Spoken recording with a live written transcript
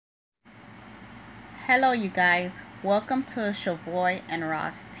Hello, you guys. Welcome to Chavoy and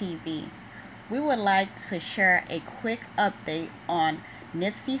Ross TV. We would like to share a quick update on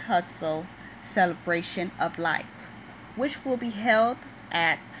Nipsey Hussle Celebration of Life, which will be held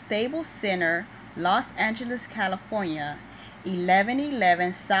at Stable Center, Los Angeles, California,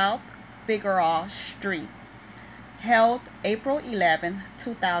 1111 South Figueroa Street. Held April 11,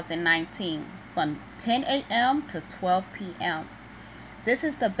 2019, from 10 a.m. to 12 p.m. This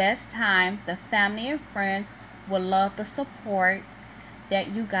is the best time the family and friends would love the support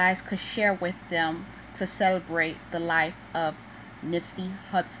that you guys could share with them to celebrate the life of Nipsey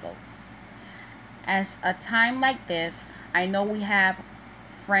Hussle. As a time like this, I know we have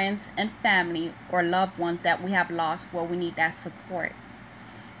friends and family or loved ones that we have lost where we need that support.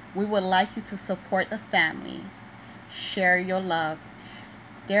 We would like you to support the family. Share your love.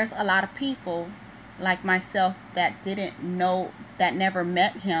 There's a lot of people like myself that didn't know, that never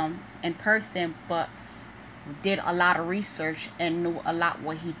met him in person, but did a lot of research and knew a lot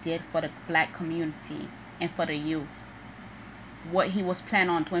what he did for the black community and for the youth, what he was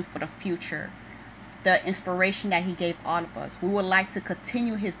planning on doing for the future, the inspiration that he gave all of us. We would like to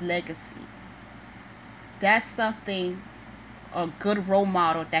continue his legacy. That's something, a good role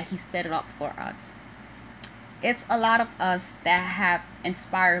model that he set it up for us. It's a lot of us that have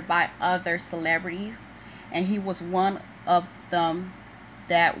inspired by other celebrities, and he was one of them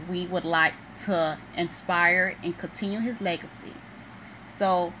that we would like to inspire and continue his legacy.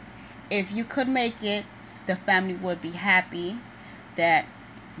 So if you could make it, the family would be happy that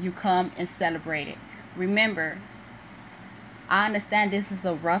you come and celebrate it. Remember, I understand this is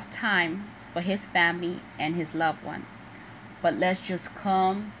a rough time for his family and his loved ones, but let's just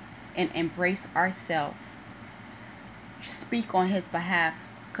come and embrace ourselves. Speak on his behalf,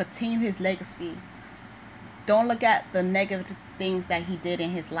 continue his legacy. Don't look at the negative things that he did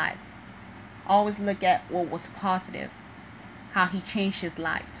in his life. Always look at what was positive, how he changed his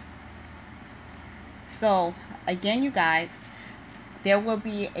life. So again, you guys, there will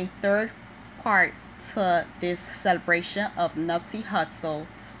be a third part to this celebration of Nipsey Hussle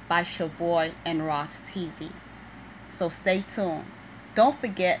by Chavoy and Ross TV. So stay tuned. Don't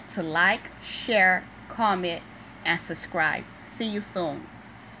forget to like, share, comment, and subscribe. See you soon.